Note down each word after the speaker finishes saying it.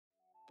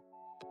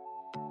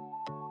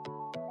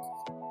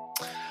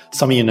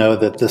Some of you know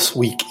that this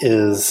week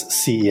is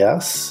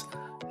CES,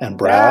 and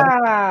Brad.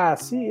 Yeah,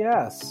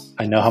 CES.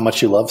 I know how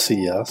much you love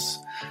CES.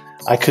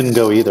 I couldn't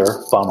go either.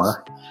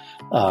 Bummer.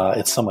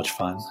 It's so much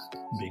fun,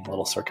 being a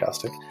little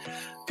sarcastic.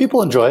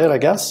 People enjoy it, I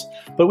guess.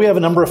 But we have a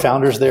number of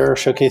founders there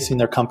showcasing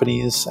their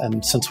companies.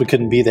 And since we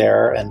couldn't be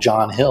there, and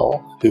John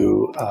Hill,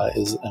 who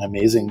is an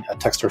amazing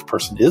Techstars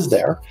person, is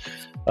there,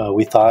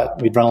 we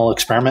thought we'd run a little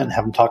experiment and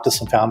have him talk to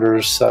some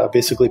founders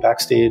basically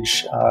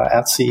backstage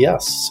at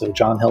CES. So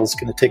John Hill is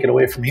going to take it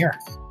away from here.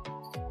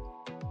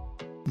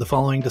 The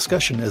following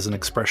discussion is an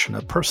expression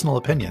of personal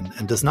opinion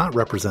and does not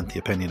represent the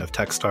opinion of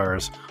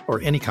Techstars or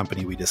any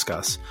company we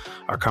discuss.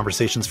 Our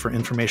conversations for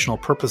informational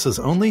purposes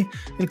only,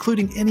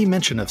 including any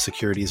mention of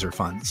securities or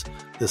funds.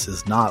 This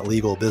is not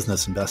legal,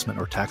 business, investment,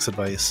 or tax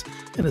advice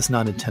and is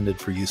not intended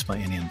for use by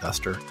any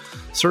investor.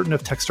 Certain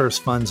of Techstars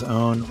funds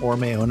own or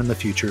may own in the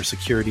future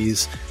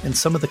securities in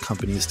some of the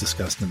companies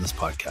discussed in this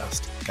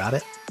podcast. Got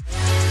it?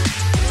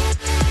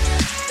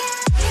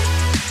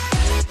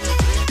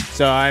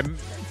 So I'm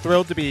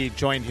thrilled to be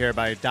joined here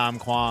by Dom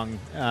Kwong,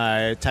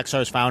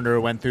 Techstars founder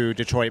who went through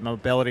Detroit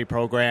Mobility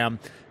Program,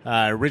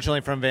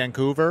 originally from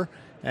Vancouver,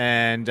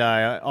 and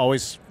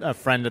always a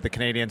friend of the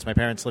Canadians. My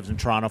parents lived in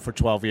Toronto for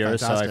 12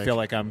 years, Fantastic. So I feel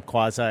like I'm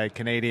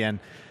quasi-Canadian.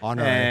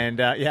 Honorary.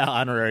 And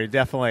honorary,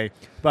 definitely.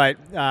 But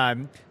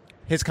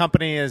his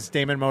company is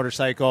Damon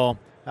Motorcycles.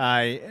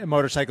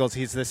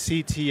 He's the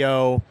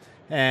CTO,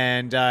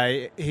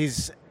 and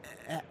he's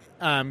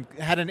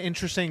had an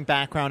interesting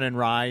background and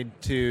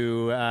ride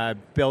to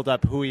build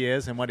up who he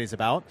is and what he's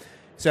about.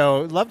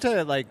 So love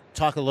to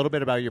talk a little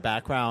bit about your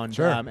background.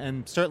 Sure.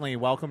 And certainly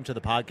welcome to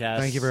the podcast.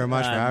 Thank you very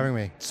much for having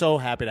me. So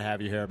happy to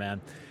have you here, man.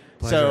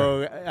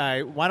 Pleasure.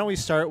 So why don't we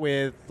start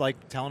with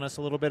telling us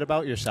a little bit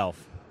about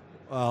yourself?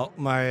 Well,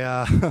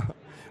 my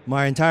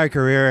my entire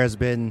career has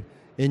been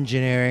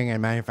engineering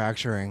and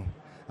manufacturing.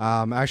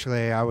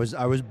 Actually, I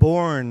was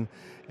born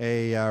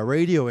a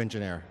radio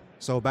engineer.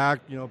 So back,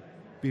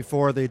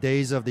 before the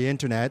days of the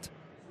internet,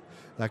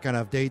 that kind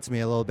of dates me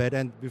a little bit,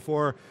 and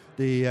before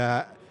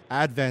the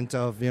advent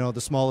of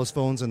the smallest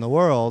phones in the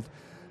world,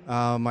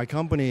 the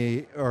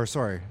company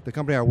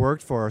I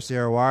worked for,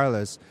 Sierra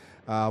Wireless,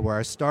 where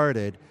I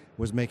started,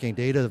 was making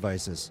data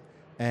devices,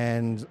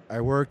 and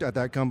I worked at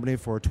that company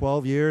for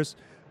 12 years,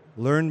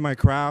 learned my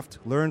craft,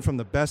 learned from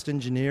the best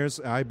engineers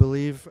I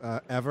believe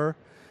ever,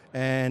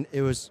 and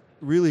it was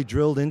really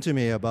drilled into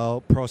me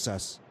about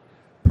process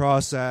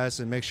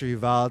and make sure you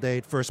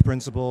validate first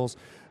principles.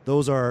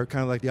 Those are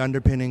kind of like the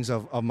underpinnings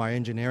of my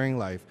engineering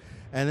life.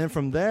 And then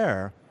from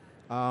there,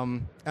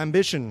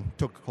 ambition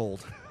took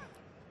hold.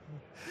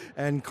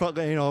 And,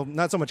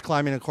 not so much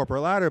climbing a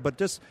corporate ladder, but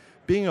just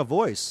being a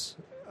voice.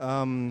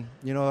 I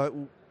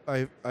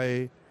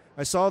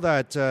saw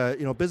that,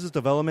 business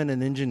development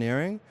and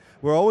engineering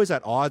were always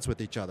at odds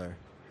with each other.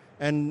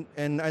 And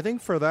I think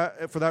for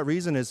that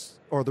reason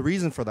the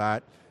reason for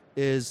that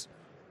is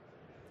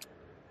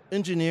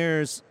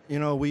engineers,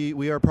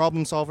 we are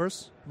problem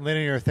solvers.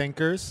 Linear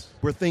thinkers.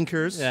 We're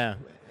thinkers. Yeah.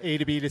 A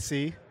to B to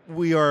C.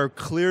 We are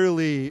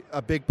clearly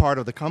a big part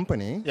of the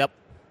company. Yep.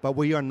 But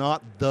we are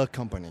not the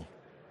company.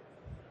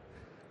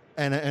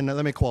 And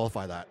let me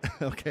qualify that.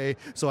 Okay.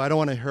 So I don't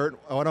want to hurt.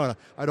 I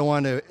don't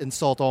want to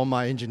insult all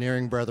my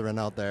engineering brethren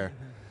out there.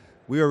 Mm-hmm.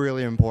 We are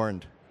really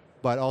important,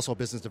 but also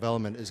business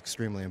development is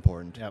extremely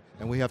important. Yep.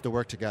 And we have to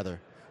work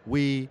together.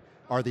 We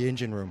are the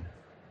engine room.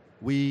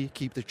 We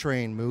keep the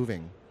train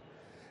moving.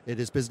 It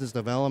is business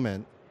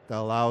development that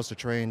allows the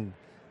train,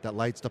 that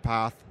lights the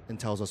path and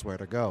tells us where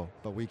to go.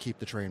 But we keep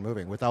the train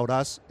moving. Without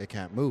us, it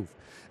can't move.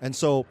 And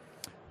so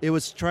it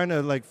was trying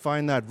to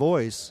find that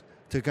voice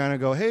to kind of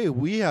go, hey,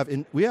 we have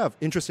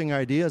interesting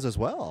ideas as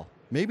well.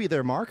 Maybe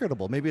they're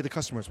marketable. Maybe the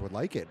customers would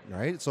like it,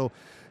 right? So,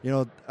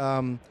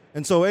 and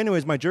so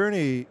anyways, my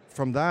journey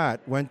from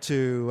that went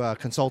to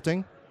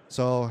consulting.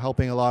 So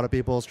helping a lot of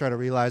people try to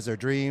realize their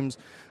dreams.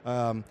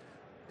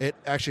 It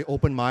actually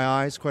opened my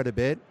eyes quite a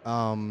bit.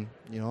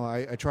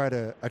 I try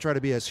to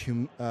be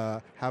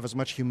have as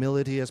much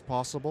humility as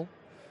possible.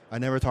 I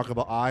never talk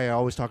about I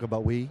always talk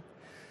about we.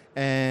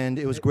 And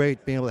it was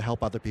great being able to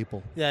help other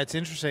people. Yeah, it's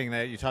interesting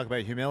that you talk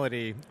about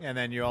humility and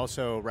then you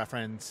also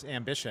reference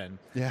ambition.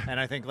 Yeah. And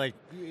I think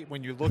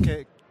when you look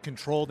at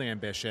controlled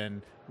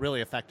ambition,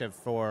 really effective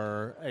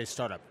for a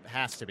startup, it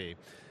has to be.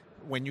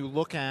 When you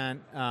look at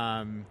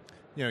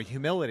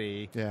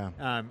humility,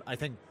 I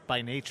think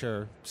by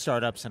nature,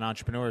 startups and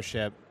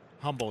entrepreneurship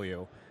humble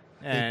you.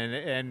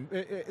 And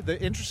the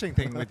interesting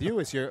thing with you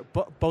is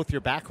both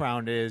your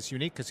background is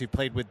unique because you've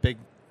played with big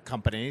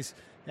companies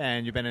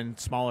and you've been in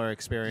smaller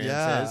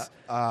experiences.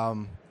 Yeah.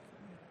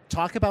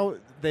 Talk about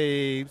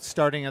the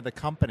starting of the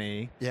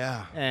company.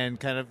 Yeah. And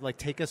kind of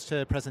take us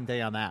to present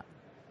day on that.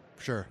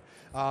 Sure.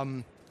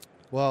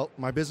 Well,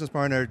 my business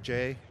partner,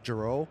 Jay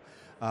Giroux,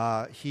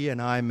 he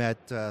and I met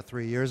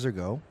 3 years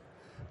ago.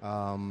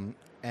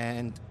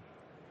 And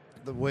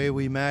the way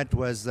we met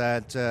was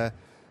that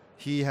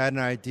he had an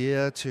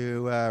idea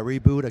to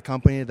reboot a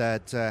company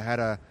that had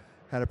a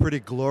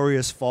pretty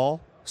glorious fall,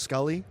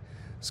 Scully.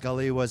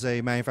 Scully was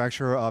a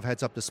manufacturer of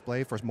heads-up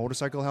display for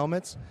motorcycle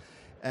helmets,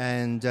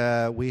 and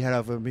we had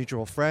a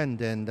mutual friend,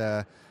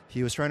 and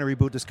he was trying to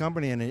reboot this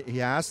company, and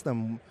he asked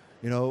them,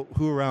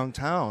 who around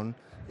town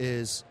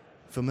is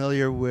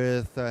familiar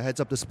with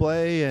heads-up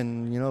display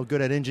and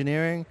good at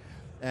engineering,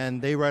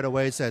 and they right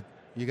away said,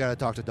 "You got to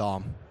talk to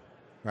Dom,"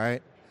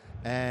 right?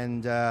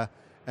 And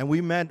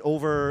we met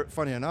over,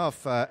 funny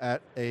enough,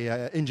 at a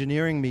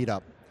engineering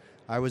meetup.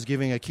 I was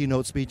giving a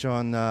keynote speech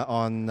on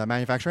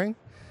manufacturing,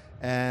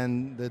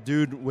 and the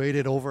dude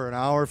waited over an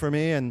hour for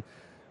me. And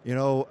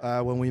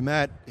when we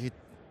met, he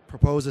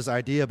proposed this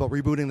idea about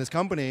rebooting this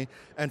company.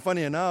 And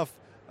funny enough,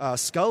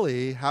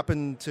 Scully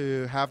happened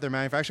to have their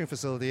manufacturing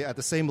facility at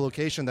the same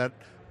location that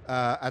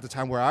at the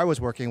time where I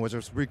was working, was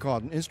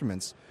Recon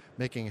Instruments,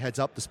 making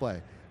heads-up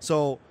display.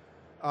 So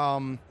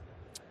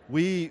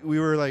we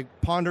were like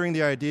pondering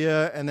the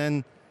idea, and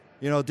then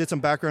did some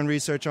background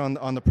research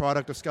on the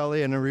product of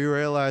Scully, and then we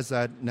realized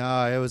that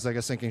it was like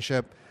a sinking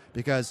ship,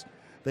 because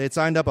they had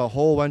signed up a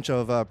whole bunch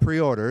of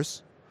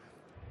pre-orders,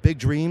 big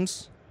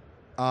dreams.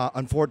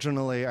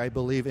 Unfortunately, I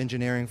believe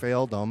engineering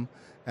failed them,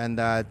 and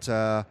that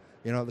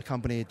the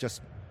company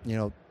just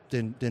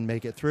didn't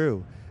make it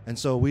through. And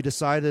so we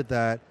decided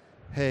that,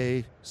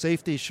 hey,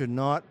 safety should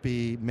not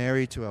be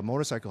married to a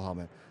motorcycle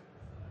helmet.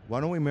 Why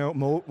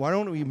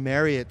don't we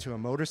marry it to a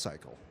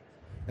motorcycle?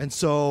 And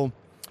so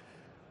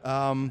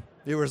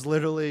it was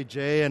literally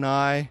Jay and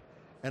I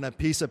and a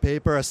piece of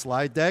paper, a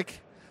slide deck.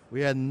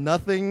 We had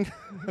nothing.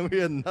 We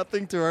had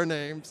nothing to our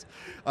names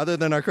other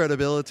than our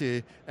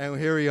credibility, and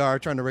here we are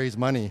trying to raise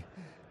money.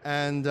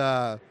 And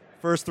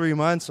first 3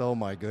 months, oh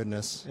my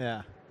goodness,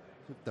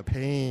 the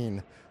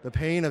pain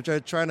of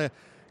trying to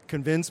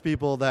convince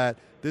people that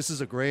this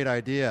is a great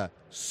idea,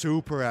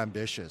 super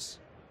ambitious.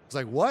 It's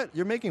like, what?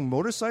 You're making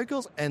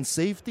motorcycles and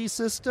safety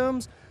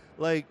systems?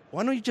 Like,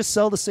 why don't you just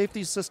sell the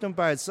safety system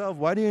by itself?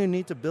 Why do you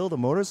need to build a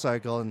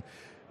motorcycle? And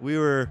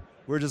we're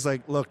just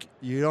like, look,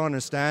 you don't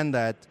understand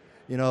that,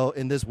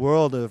 in this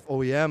world of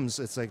OEMs,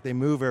 it's like they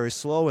move very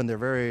slow and they're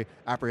very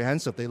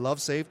apprehensive. They love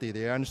safety.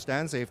 They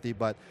understand safety,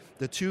 but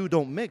the two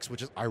don't mix,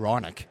 which is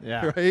ironic,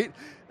 right?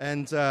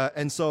 And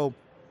so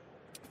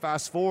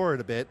fast forward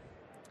a bit.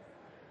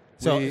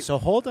 So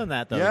hold on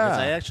that, though, because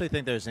I actually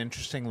think there's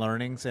interesting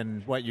learnings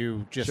in what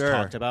you just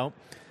talked about.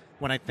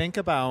 When I think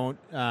about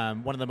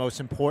one of the most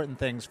important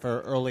things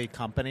for early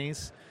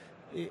companies,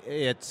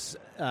 it's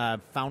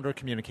founder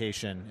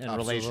communication and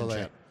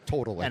relationship.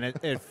 Totally. And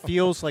it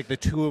feels like the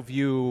two of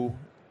you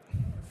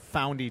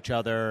found each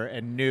other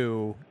and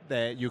knew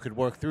that you could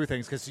work through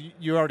things, because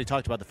you already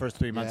talked about the first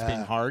 3 months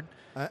being hard.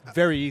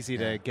 Very easy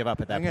to give up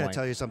at that point. I'm going to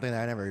tell you something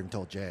that I never even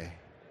told Jay.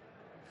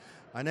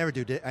 I never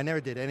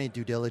did any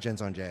due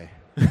diligence on Jay.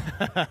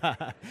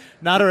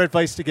 Not our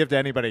advice to give to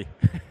anybody.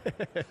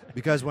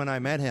 Because when I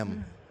met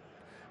him,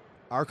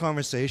 our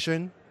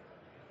conversation,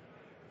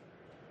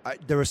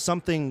 there was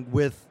something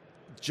with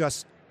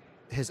just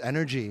his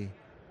energy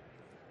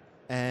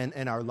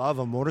and our love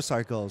of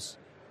motorcycles,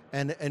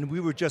 and we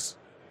were just,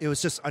 it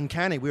was just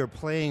uncanny. We were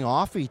playing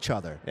off each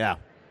other. Yeah.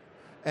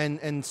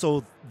 And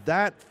so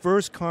that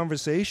first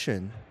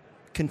conversation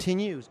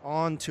continues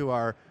on to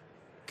our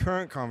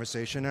current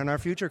conversation and our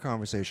future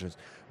conversations.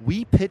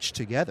 We pitch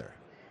together.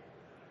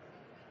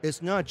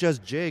 It's not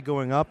just Jay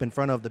going up in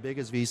front of the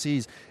biggest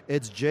VCs.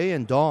 It's Jay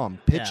and Dom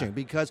pitching,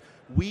 because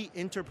we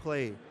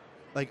interplay.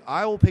 Like,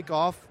 I will pick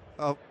off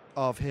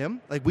of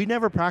him. Like, we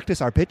never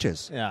practice our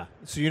pitches. Yeah.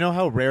 So you know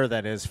how rare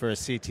that is for a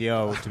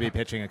CTO to be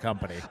pitching a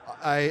company.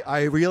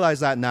 I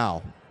realize that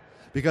now.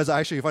 Because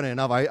actually, funny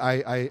enough,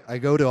 I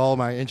go to all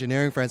my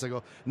engineering friends. I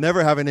go,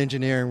 never have an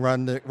engineer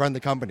run the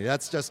company.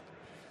 That's just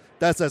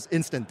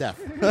instant death.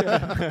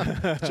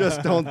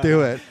 Just don't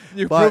do it.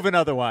 You've proven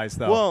otherwise,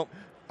 though. Well,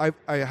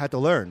 I had to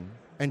learn.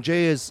 And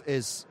Jay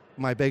is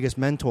my biggest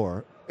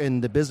mentor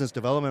in the business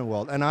development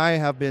world. And I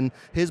have been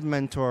his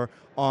mentor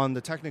on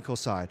the technical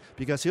side,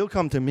 because he'll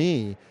come to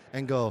me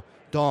and go,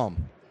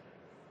 Dom,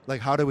 like,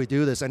 how do we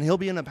do this? And he'll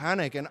be in a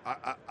panic. And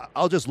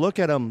I'll just look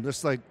at him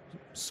just like,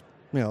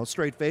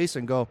 straight face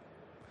and go,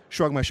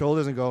 shrug my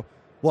shoulders and go,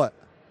 what?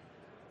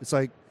 It's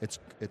like, it's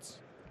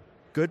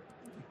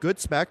good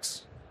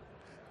specs,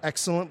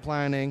 excellent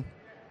planning,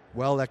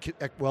 well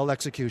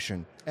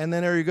execution. And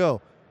then there you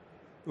go.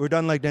 We're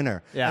done like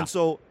dinner. Yeah. And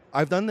so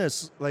I've done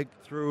this like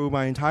through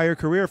my entire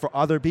career for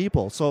other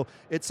people. So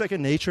it's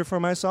second nature for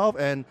myself.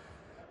 And,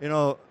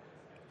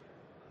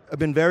 I've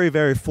been very,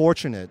 very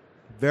fortunate,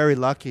 very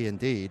lucky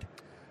indeed,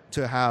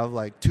 to have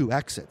like 2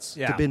 exits,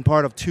 to be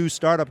part of 2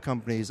 startup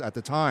companies at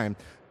the time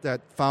that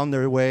found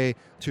their way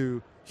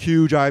to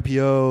huge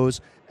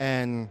IPOs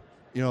and,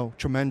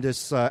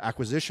 tremendous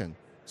acquisition.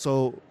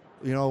 So,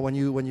 when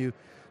you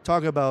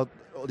talk about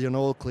the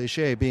old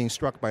cliche, being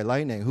struck by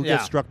lightning, who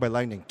gets struck by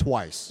lightning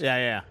twice?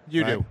 Yeah.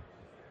 You do.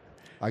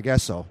 I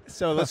guess so.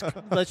 So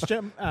let's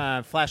jump,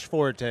 flash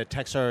forward to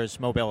Techstars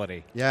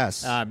Mobility.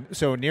 Yes.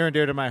 So near and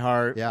dear to my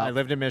heart. Yeah. I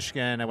lived in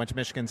Michigan. I went to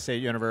Michigan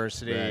State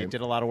University. Right. Did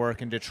a lot of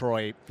work in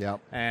Detroit. Yep.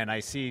 And I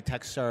see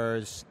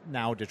Techstars,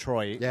 now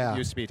Detroit. Yeah.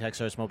 Used to be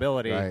Techstars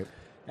Mobility. Right.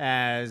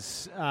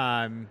 as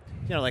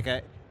like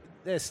a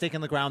stake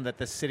in the ground that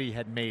the city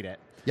had made it.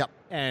 Yep.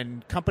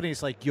 And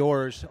companies like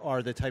yours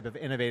are the type of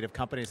innovative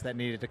companies that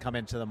needed to come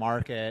into the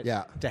market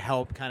to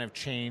help kind of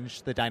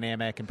change the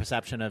dynamic and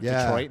perception of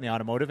Detroit in the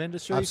automotive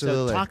industry.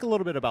 Absolutely. So talk a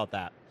little bit about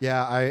that.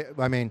 Yeah,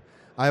 I mean,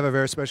 I have a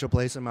very special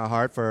place in my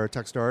heart for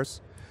Techstars.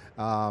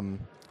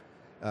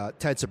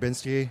 Ted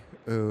Sabinski,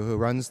 who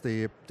runs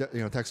the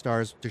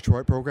Techstars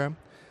Detroit program,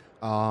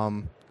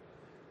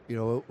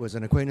 was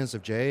an acquaintance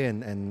of Jay,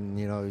 and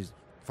he's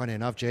funny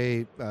enough.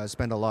 Jay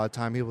spent a lot of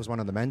time. He was one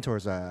of the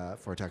mentors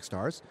for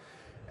Techstars,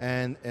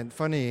 and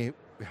funny,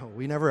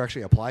 we never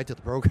actually applied to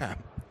the program.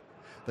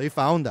 They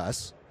found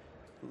us,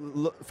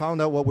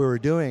 found out what we were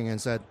doing,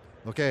 and said,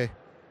 "Okay,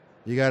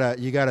 you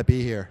gotta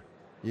be here.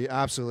 You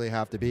absolutely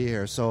have to be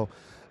here." So,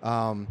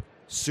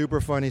 super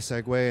funny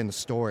segue in the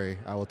story.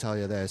 I will tell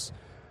you this: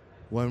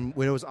 when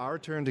it was our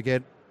turn to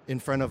get in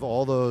front of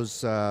all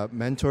those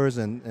mentors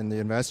and the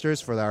investors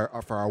for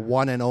our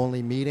one and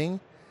only meeting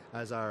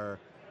as our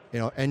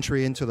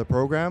entry into the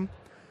program,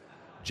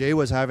 Jay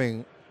was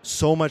having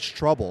so much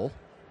trouble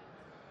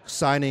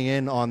signing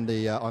in on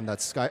the on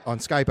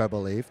Skype, I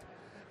believe,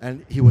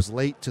 and he was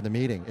late to the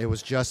meeting. It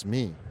was just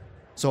me,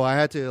 so I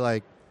had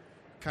to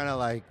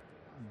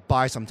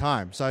buy some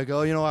time. So I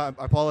go, I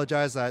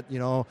apologize that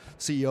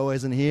CEO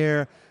isn't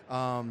here.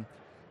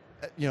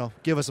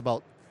 Give us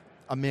about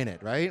a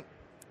minute, right?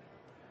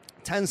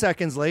 10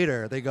 seconds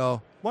later, they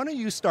go, "Why don't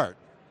you start?"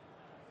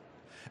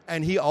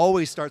 And he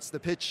always starts the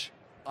pitch.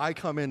 I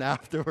come in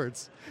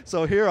afterwards.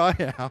 So here I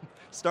am,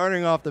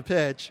 starting off the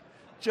pitch,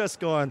 just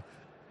going,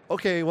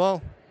 "Okay,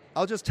 well,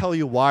 I'll just tell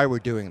you why we're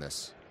doing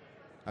this.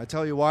 I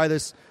tell you why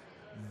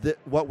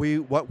what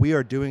we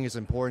are doing is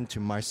important to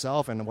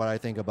myself and what I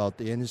think about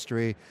the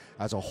industry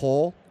as a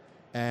whole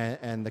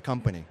and the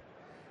company."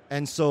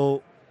 And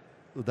so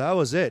that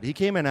was it. He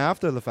came in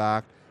after the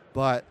fact,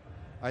 but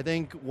I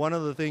think one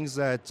of the things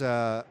that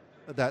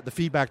the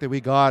feedback that we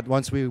got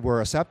once we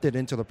were accepted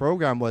into the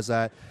program was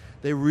that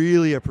they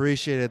really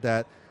appreciated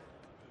that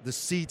the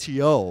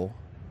CTO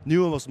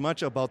knew as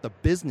much about the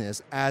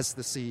business as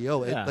the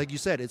CEO. Yeah. Like you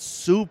said, it's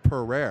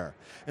super rare.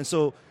 And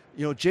so,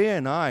 Jay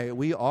and I,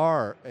 we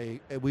are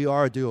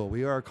a duo,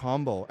 we are a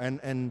combo.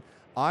 And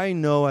I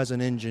know as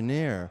an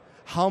engineer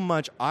how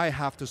much I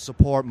have to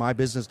support my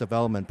business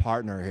development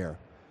partner here,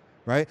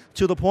 right?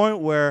 To the point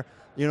where,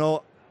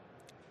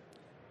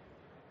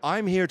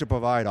 I'm here to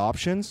provide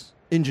options.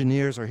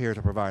 Engineers are here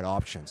to provide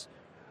options.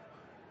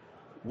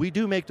 We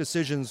do make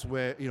decisions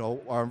where,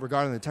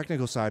 regarding the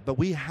technical side, but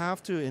we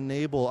have to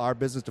enable our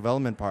business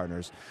development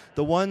partners,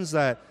 the ones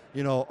that,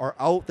 are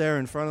out there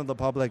in front of the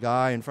public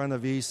eye, in front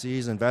of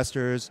VCs,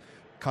 investors,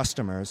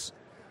 customers,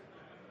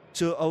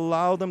 to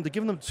allow them, to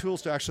give them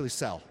tools to actually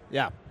sell.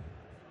 Yeah.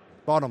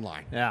 Bottom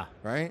line. Yeah.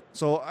 Right?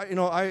 So,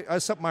 I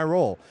accept my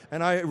role.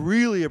 And I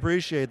really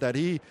appreciate that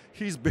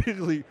he's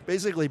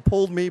basically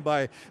pulled me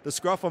by the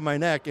scruff of my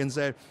neck and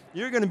said,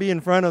 "You're going to be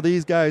in front of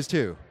these guys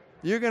too.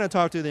 You're going to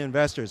talk to the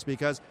investors,"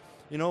 because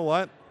you know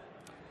what?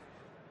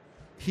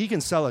 He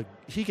can sell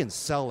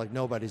like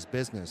nobody's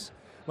business.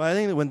 But I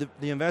think that when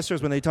the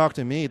investors, when they talk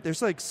to me,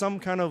 there's like some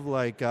kind of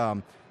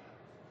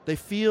they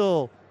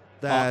feel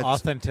that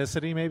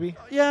authenticity, maybe.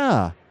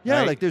 Yeah.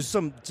 Right. Like there's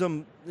some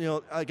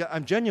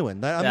I'm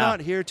genuine. I'm not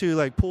here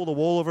to pull the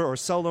wool over or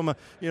sell them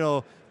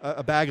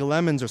a bag of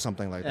lemons or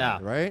something like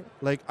that, right?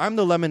 Like I'm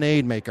the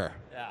lemonade maker.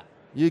 Yeah.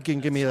 You can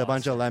give me a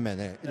bunch of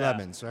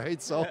lemons,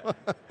 right? So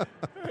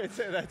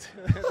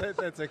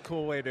that's a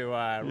cool way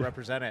to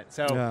represent it.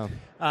 So,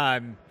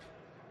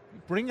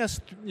 bring us.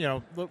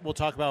 We'll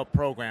talk about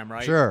program,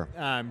 right? Sure.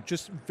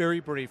 Just very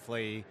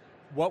briefly,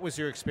 what was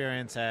your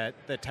experience at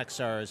the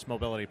Techstars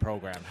Mobility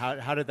Program?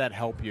 How did that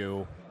help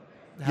you?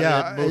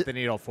 How did it move the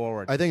needle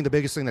forward? I think the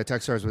biggest thing that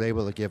Techstars was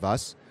able to give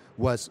us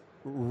was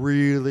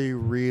really,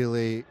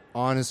 really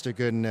honest to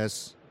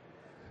goodness,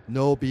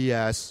 no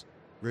BS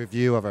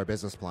review of our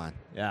business plan.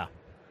 Yeah.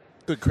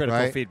 Good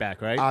critical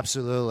feedback, right?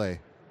 Absolutely.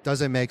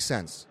 Does it make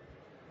sense?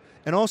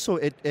 And also,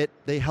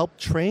 they help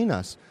train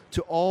us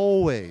to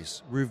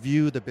always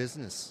review the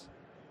business,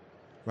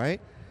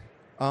 right?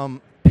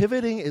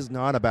 Pivoting is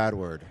not a bad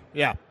word.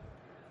 Yeah.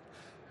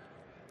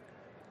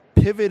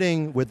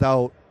 Pivoting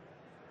without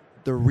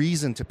the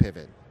reason to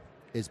pivot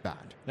is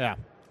bad. Yeah.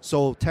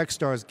 So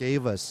Techstars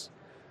gave us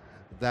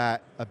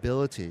that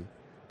ability.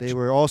 They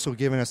were also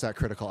giving us that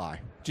critical eye.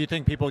 Do you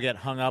think people get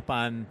hung up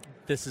on,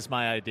 "This is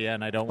my idea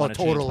and I don't want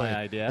to change my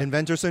idea"?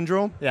 Inventor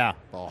syndrome? Yeah.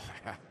 Oh,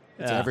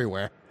 it's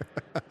everywhere.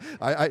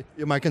 I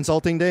in my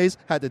consulting days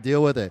had to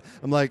deal with it.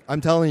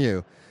 I'm telling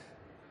you,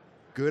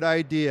 good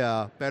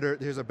idea, better.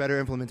 Here's a better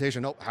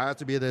implementation. No, it has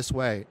to be this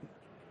way.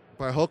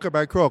 By hook or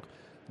by crook,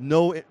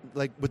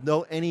 with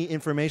no any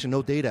information,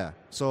 no data.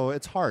 So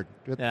it's hard.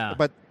 Yeah.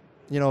 But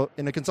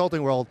in the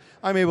consulting world,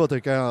 I'm able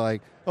to kind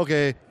of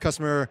okay,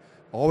 customer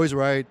always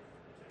right.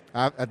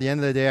 At the end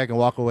of the day, I can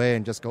walk away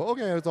and just go,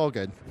 okay, it's all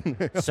good.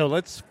 So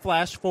let's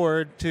flash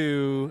forward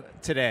to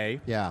today.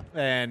 Yeah.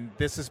 And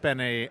this has been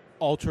a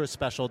ultra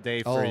special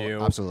day for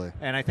you. Absolutely.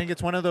 And I think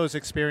it's one of those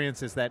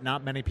experiences that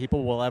not many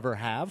people will ever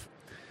have.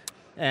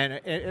 And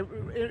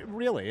it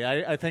really,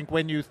 I think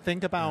when you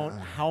think about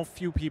how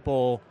few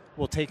people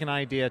will take an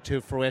idea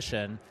to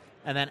fruition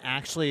and then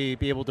actually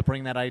be able to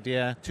bring that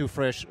idea to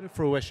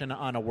fruition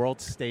on a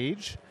world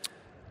stage,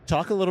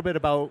 talk a little bit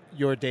about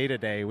your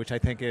day-to-day, which I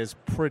think is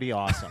pretty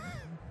awesome.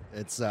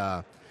 It's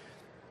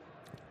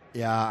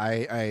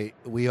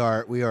we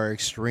are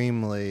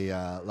extremely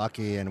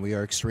lucky, and we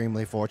are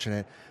extremely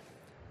fortunate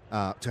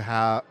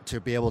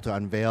to be able to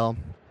unveil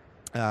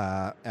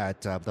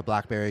at the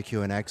BlackBerry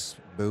QNX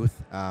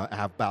booth,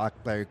 have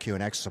BlackBerry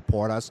QNX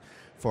support us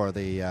for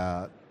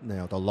the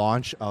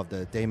launch of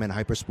the Damon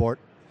HyperSport.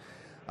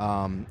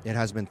 It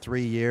has been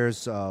 3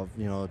 years of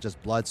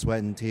just blood, sweat,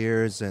 and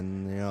tears,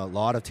 and a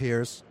lot of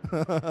tears,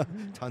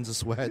 tons of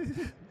sweat,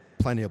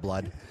 plenty of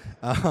blood.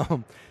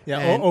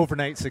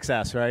 Overnight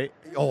success, right?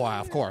 Oh,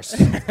 of course,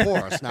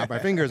 snap my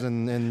fingers,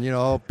 and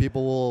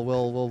people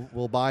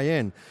will buy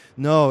in.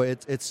 No,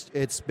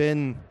 it's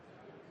been.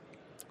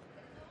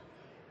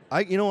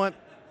 You know what?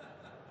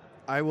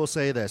 I will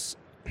say this.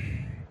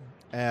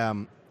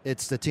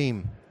 It's the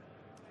team.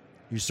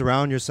 You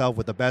surround yourself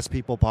with the best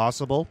people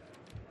possible,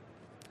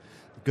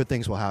 good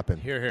things will happen.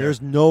 Hear, hear.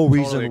 There's no Totally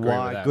reason agree with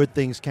why that. good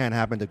things can't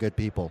happen to good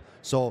people.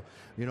 So,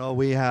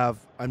 we have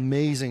an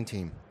amazing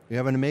team. We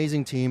have an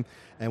amazing team,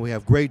 and we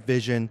have great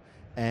vision.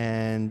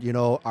 And,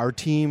 our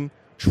team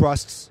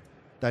trusts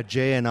that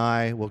Jay and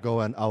I will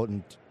go out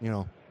and,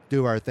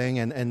 do our thing.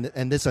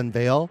 And this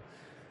unveil,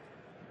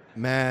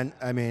 man,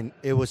 I mean,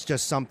 it was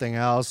just something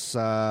else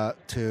to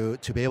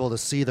be able to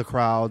see the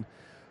crowd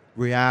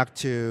react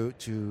to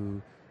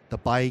the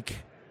bike,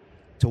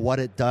 to what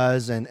it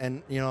does,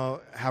 and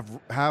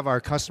have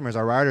our customers,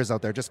 our riders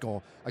out there just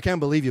go, I can't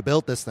believe you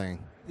built this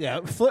thing.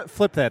 Yeah,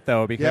 flip that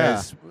though,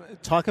 because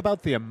talk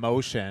about the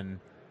emotion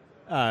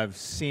of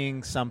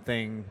seeing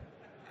something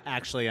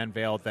actually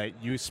unveiled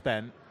that you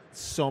spent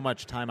so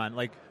much time on.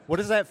 Like, what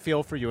does that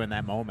feel for you in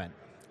that moment?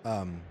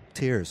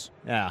 Tears.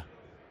 Yeah,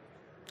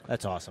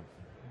 that's awesome.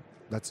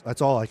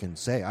 That's all I can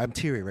say. I'm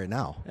teary right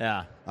now.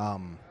 Yeah,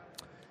 And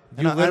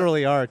you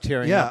literally are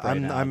tearing up right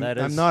now.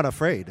 I'm not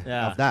afraid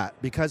Yeah. of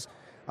that, because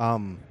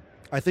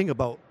I think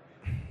about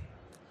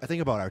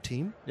our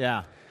team.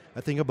 Yeah,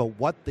 I think about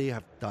what they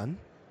have done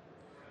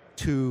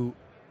to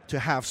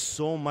have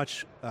so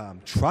much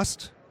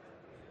trust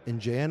in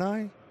Jay and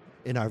I,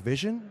 in our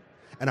vision,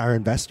 and our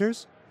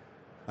investors.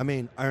 I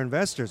mean, our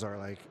investors are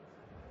like,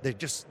 they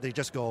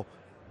just go,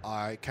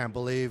 I can't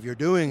believe you're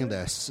doing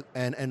this,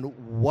 and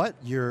what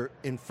you're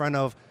in front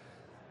of.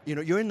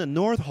 You're in the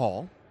North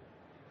Hall,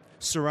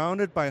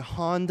 surrounded by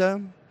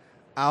Honda,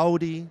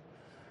 Audi,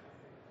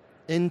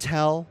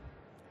 Intel,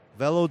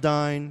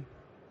 Velodyne,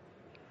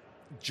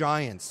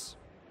 giants.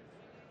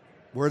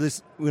 We're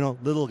this,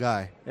 little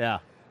guy. yeah,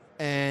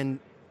 And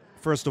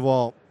first of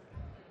all,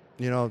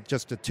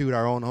 just to toot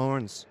our own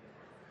horns,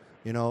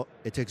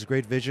 it takes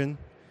great vision.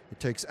 It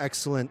takes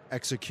excellent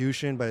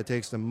execution, but it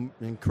takes an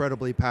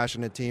incredibly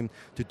passionate team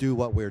to do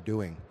what we're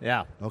doing.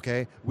 yeah.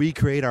 Okay? We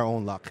create our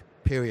own luck,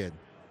 period.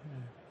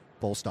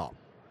 Full stop.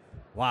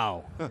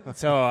 Wow.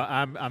 So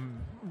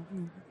I'm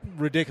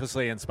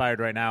ridiculously inspired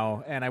right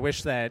now, and I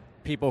wish that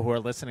people who are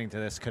listening to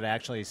this could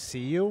actually see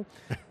you,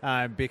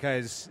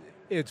 because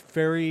it's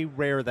very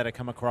rare that I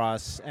come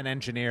across an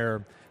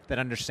engineer that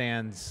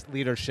understands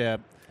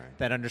leadership,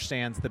 that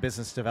understands the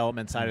business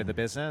development side of the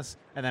business,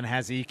 and then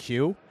has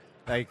EQ.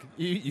 Like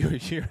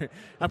you're,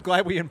 I'm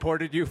glad we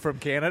imported you from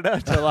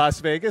Canada to Las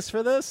Vegas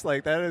for this.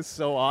 Like, that is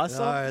so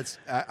awesome. No, it's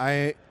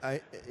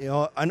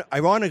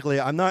ironically,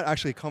 I'm not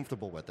actually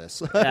comfortable with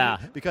this. Yeah.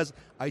 Because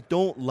I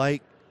don't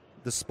like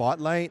the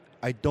spotlight.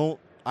 I don't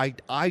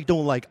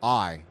like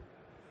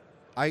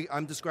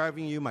I'm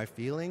describing you my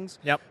feelings.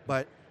 Yep.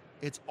 But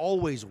it's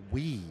always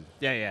we.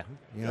 Yeah.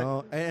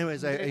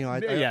 Anyways,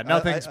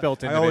 nothing's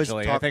built I always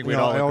individually. talk, I think we'd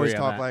all I always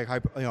agree on talk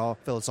that. like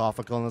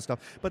philosophical and stuff.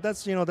 But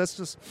that's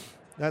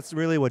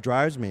really what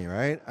drives me,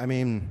 right? I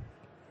mean,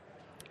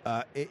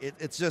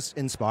 it's just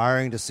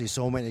inspiring to see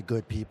so many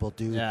good people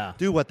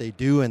do what they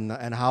do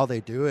and how they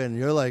do it, and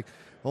you're like,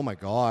 oh my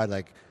god,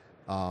 like,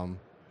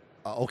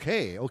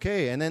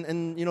 okay, and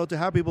then to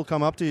have people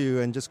come up to you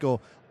and just go,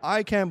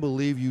 I can't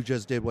believe you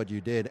just did what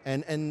you did,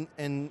 and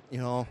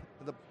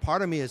the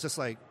part of me is just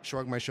like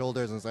shrug my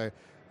shoulders and say,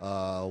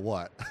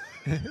 what?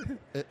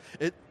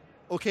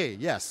 Okay,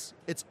 yes,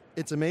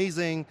 it's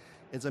amazing.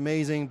 It's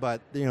amazing, but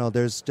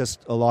there's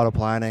just a lot of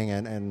planning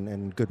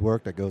and good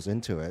work that goes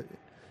into it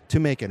to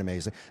make it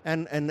amazing.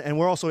 And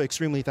we're also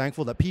extremely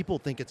thankful that people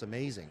think it's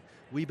amazing.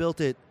 We built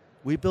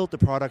the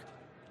product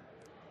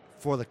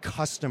for the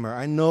customer.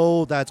 I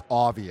know that's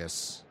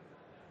obvious,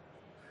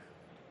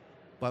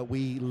 but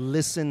we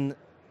listen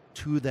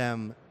to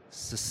them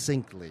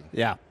succinctly.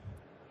 Yeah.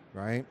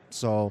 Right?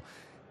 So,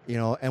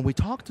 and we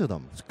talk to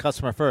them. It's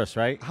customer first,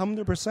 right?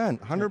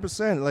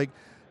 100%. Like,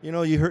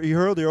 you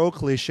heard the old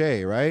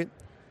cliche, right?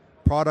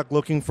 Product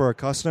looking for a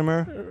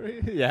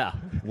customer, Yeah.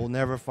 will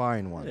never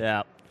find one.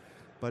 Yeah.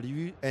 But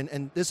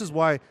and this is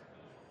why,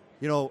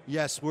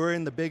 yes, we're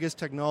in the biggest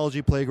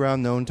technology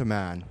playground known to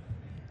man,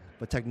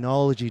 but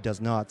technology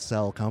does not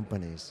sell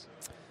companies.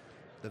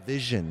 the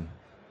vision,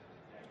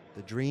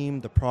 the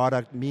dream, the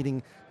product,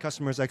 meeting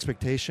customers'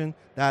 expectation.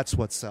 That's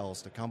what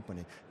sells the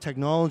company.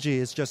 Technology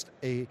is just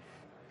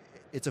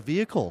it's a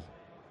vehicle.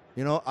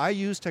 You know, I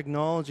use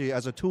technology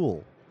as a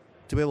tool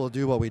to be able to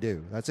do what we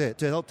do. That's it.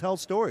 To help tell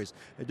stories.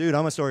 Hey, dude,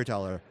 I'm a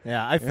storyteller.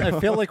 Yeah, I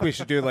feel like we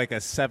should do like a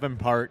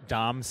 7-part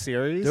Dom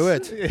series. Do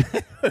it.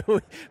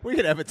 We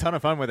could have a ton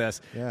of fun with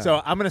this. Yeah.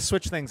 So I'm going to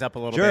switch things up a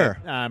little Sure.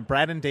 bit.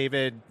 Brad and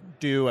David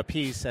do a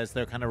piece as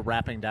they're kind of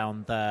wrapping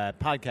down the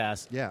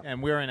podcast. Yeah.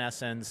 And we're, in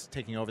essence,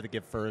 taking over the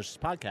Give First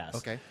podcast.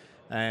 Okay.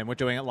 And we're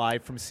doing it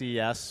live from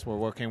CES. We're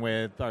working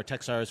with our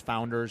Techstars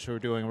founders who are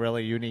doing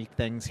really unique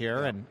things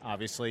here. Yeah. And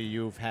obviously,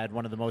 you've had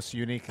one of the most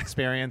unique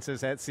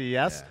experiences at CES.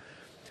 Yeah.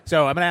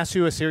 So I'm going to ask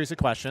you a series of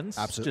questions.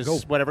 Absolutely.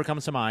 Just whatever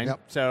comes to mind. Yep.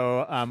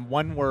 So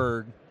one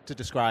word to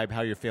describe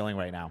how you're feeling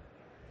right now.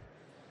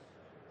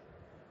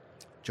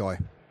 Joy.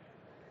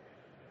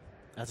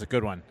 That's a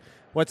good one.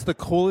 What's the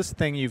coolest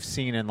thing you've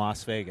seen in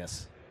Las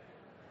Vegas?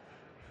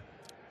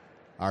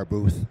 Our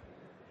booth.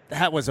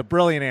 That was a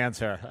brilliant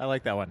answer. I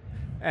like that one.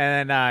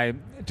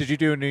 And did you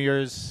do a New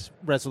Year's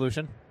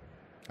resolution?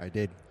 I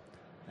did.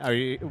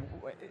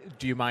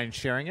 Do you mind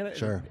sharing it?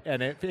 Sure.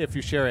 And if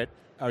you share it,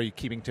 are you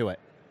keeping to it?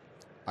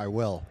 I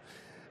will.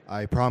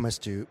 I promise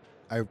to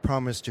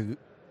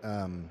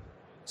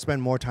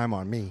spend more time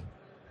on me.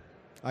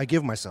 I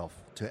give myself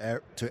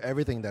to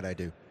everything that I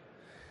do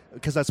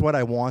because that's what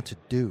I want to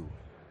do,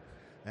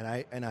 and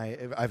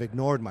I've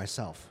ignored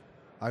myself.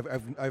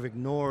 I've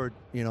ignored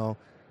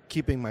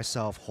keeping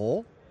myself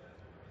whole.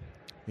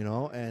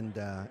 And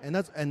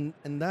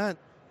that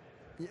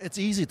it's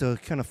easy to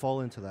kind of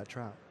fall into that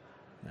trap.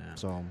 Yeah.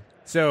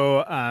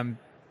 So.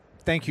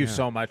 Thank you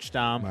so much,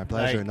 Dom. My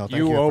pleasure. No, thank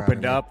you you for opened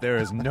having me. up. There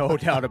is no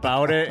doubt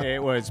about it.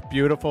 It was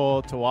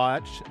beautiful to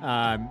watch.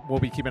 We'll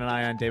be keeping an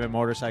eye on Damon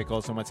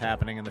Motorcycles and what's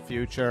happening in the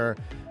future.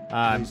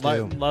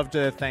 Love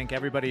to thank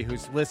everybody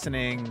who's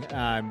listening.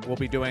 We'll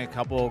be doing a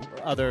couple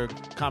other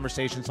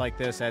conversations like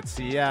this at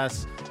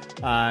CES.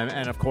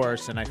 And of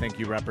course, and I think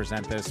you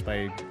represent this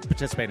by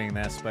participating in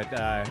this, but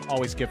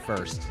always give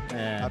first.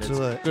 And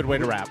Absolutely. It's a good way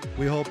to wrap.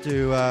 We hope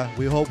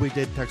we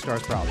did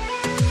Techstars proud.